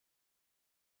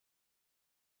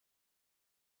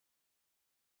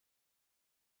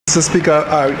Mr. Speaker,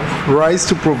 I rise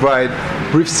to provide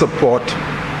brief support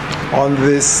on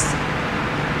this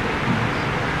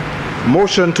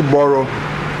motion to borrow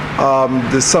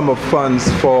the sum of funds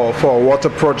for a water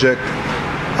project.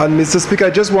 And Mr. Speaker, I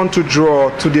just want to draw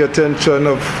to the attention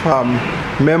of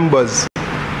members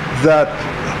that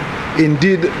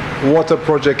indeed a water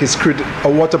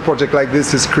project like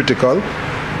this is critical.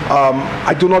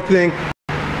 I do not think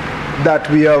that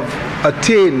we have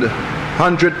attained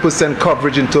 100%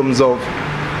 coverage in terms of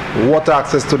water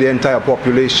access to the entire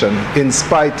population, in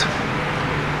spite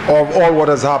of all what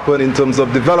has happened in terms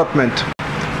of development.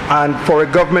 And for a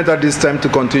government at this time to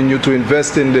continue to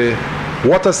invest in the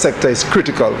water sector is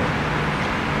critical.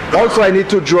 Also, I need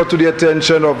to draw to the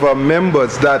attention of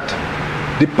members that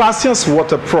the Patience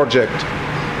Water Project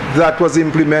that was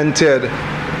implemented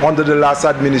under the last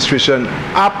administration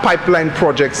are pipeline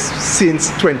projects since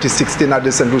 2016 at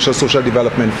the St. Lucia Social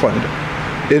Development Fund.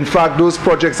 In fact, those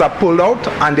projects are pulled out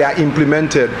and they are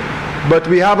implemented. But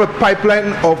we have a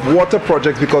pipeline of water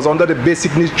projects because under the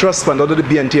Basic Needs Trust Fund, under the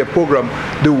BNTF program,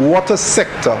 the water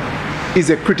sector is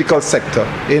a critical sector.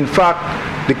 In fact,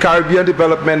 the Caribbean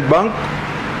Development Bank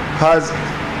has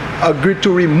agreed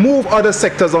to remove other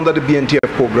sectors under the BNTF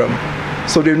program.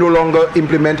 So they no longer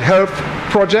implement health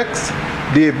projects.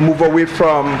 They move away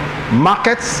from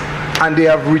markets, and they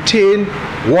have retained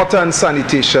water and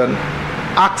sanitation,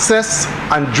 access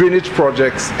and drainage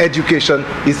projects, education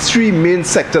is three main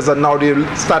sectors, and now they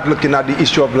start looking at the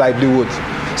issue of livelihoods.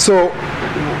 So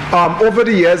over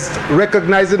the years,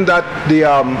 recognizing that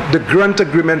the grant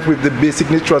agreement with the Basic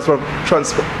Needs Trust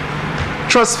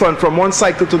Fund from one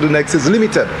cycle to the next is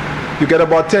limited. You get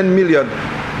about 10 million.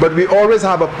 But we always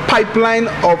have a pipeline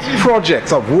of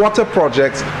projects, of water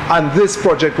projects, and this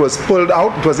project was pulled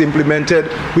out. It was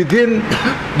implemented within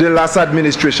the last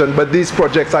administration, but these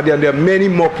projects are there, and there are many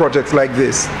more projects like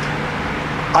this.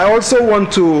 I also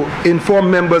want to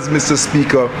inform members, Mr.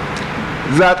 Speaker,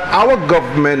 that our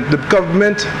government, the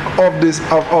government of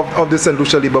the St.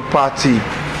 Lucia Labour Party,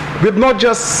 we've not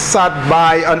just sat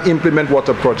by and implement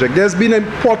water project. There's been an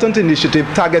important initiative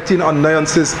targeting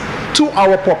annoyances to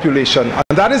our population,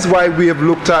 and that is why we have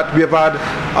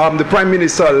had the Prime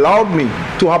Minister allowed me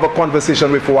to have a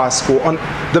conversation with WASCO on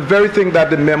the very thing that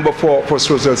the member for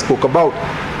Srosel spoke about.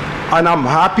 And I'm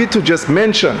happy to just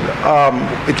mention,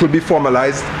 it will be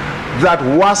formalized, that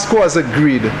WASCO has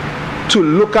agreed to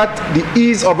look at the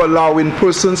ease of allowing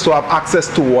persons to have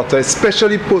access to water,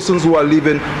 especially persons who are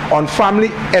living on family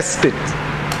estate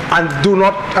and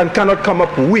cannot come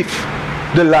up with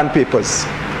the land papers.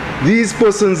 These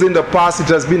persons in the past, it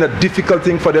has been a difficult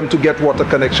thing for them to get water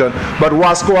connection, but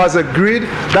WASCO has agreed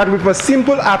that with a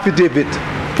simple affidavit,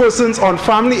 persons on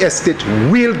family estate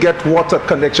will get water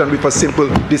connection with a simple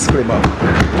disclaimer.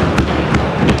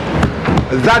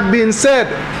 That being said,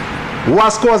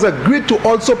 WASCO has agreed to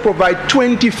also provide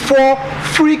 24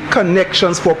 free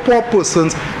connections for poor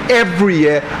persons every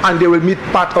year, and they will meet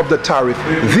part of the tariff.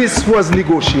 This was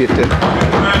negotiated.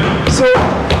 So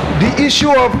the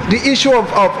issue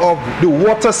of the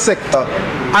water sector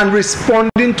and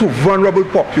responding to vulnerable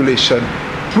population,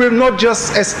 we're not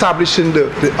just establishing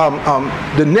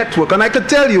the network. And I can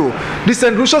tell you, the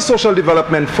St. Lucia Social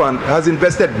Development Fund has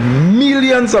invested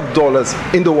millions of dollars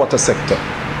in the water sector.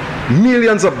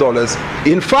 Millions of dollars.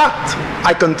 In fact,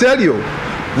 I can tell you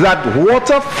that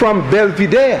water from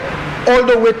Belvedere all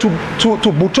the way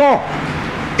to Bouton,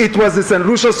 it was the St.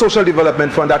 Lucia Social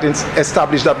Development Fund that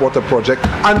established that water project,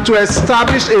 and to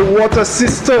establish a water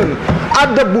system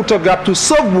at the Bouton Gap to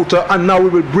serve Bouton, and now we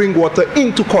will bring water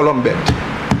into Colombet.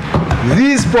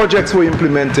 These projects were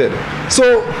implemented.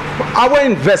 So our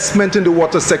investment in the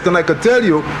water sector, and I can tell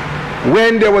you,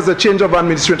 when there was a change of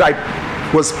administration, I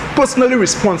was personally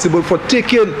responsible for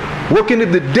working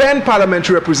with the then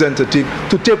parliamentary representative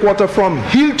to take water from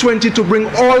Hill 20 to bring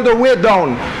all the way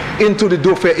down into the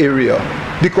Dauphin area,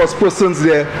 because persons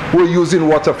there were using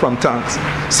water from tanks.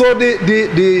 So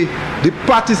the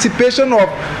participation of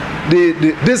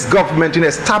this government in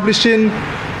establishing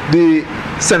the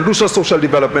St. Lucia Social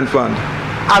Development Fund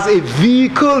as a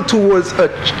vehicle towards a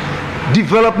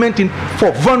development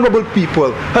for vulnerable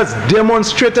people has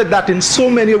demonstrated that in so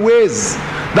many ways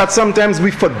that sometimes we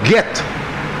forget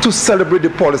to celebrate the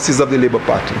policies of the Labour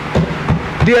Party.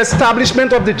 The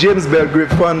establishment of the James Belgrave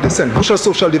Fund, the St. Lucia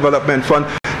Social Development Fund,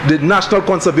 the National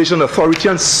Conservation Authority,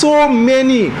 and so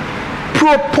many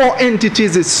pro-poor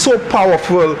entities is so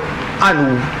powerful,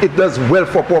 and it does well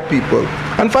for poor people.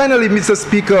 And finally, Mr.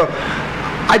 Speaker,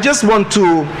 I just want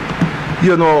to,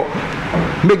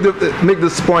 make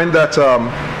this point that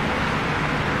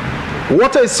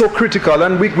water is so critical,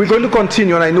 and we're going to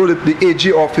continue, and I know that the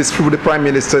AG office through the Prime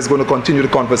Minister is going to continue the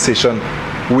conversation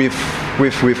with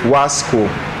WASCO.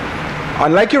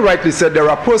 And like you rightly said, there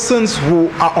are persons who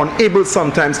are unable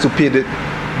sometimes to pay the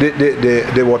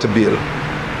water bill.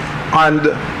 And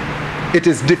it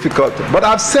is difficult. But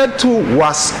I've said to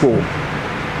WASCO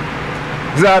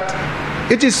that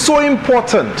it is so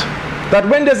important that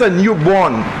when there's a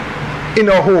newborn in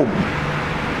a home,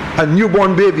 a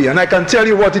newborn baby, and I can tell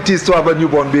you what it is to have a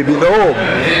newborn baby in the home.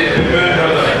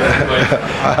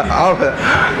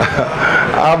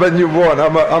 I have a newborn,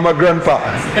 I'm a grandpa.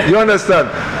 You understand?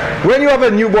 When you have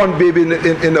a newborn baby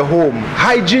in the home,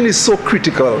 hygiene is so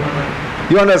critical.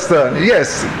 You understand?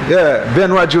 Yes, yeah,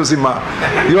 Benoit Josima.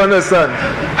 You understand?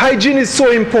 Hygiene is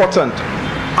so important.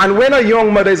 And when a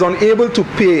young mother is unable to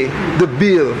pay the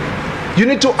bill, you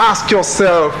need to ask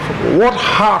yourself, what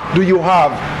heart do you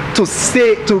have to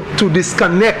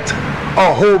disconnect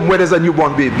a home where there's a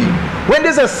newborn baby? When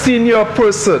there's a senior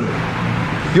person,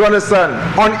 you understand,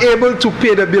 unable to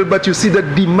pay the bill, but you see the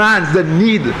demands, the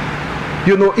need,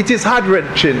 you know, it is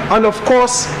heart-wrenching. And of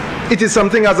course, it is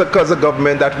something as a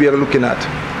government that we are looking at.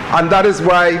 And that is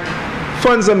why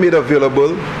funds are made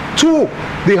available to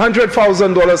the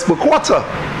 $100,000 per quarter.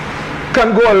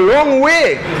 Can go a long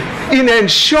way in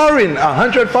ensuring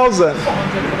 100,000,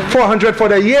 400 for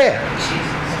the year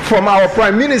from our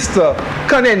Prime Minister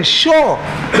can ensure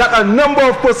that a number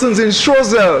of persons in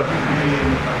Strozel,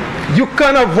 you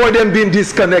can avoid them being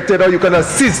disconnected, or you can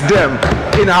assist them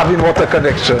in having water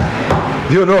connection.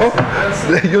 You know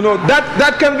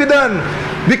that can be done,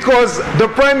 because the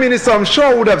Prime Minister, I'm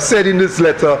sure, would have said in this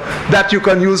letter that you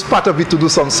can use part of it to do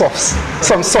some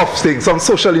soft things, some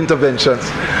social interventions.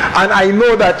 And I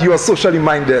know that you are socially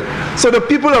minded. So the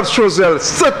people of Strozel,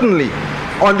 certainly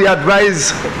on the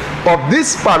advice of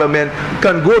this Parliament,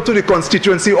 can go to the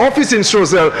constituency office in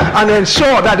Strozel and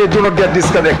ensure that they do not get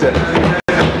disconnected.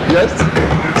 Yes?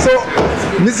 So,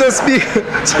 Mr. Speaker,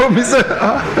 so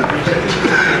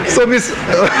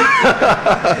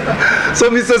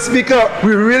Mr. Speaker,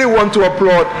 we really want to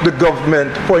applaud the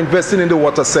government for investing in the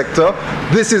water sector.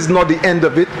 This is not the end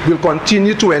of it. We'll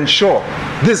continue to ensure,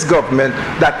 this government,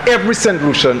 that every St.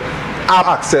 Lucian have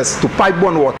access to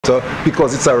pipe-borne water,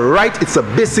 because it's a right, it's a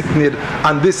basic need,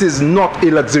 and this is not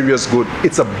a luxurious good.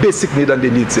 It's a basic need, and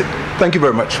they need it. Thank you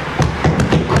very much.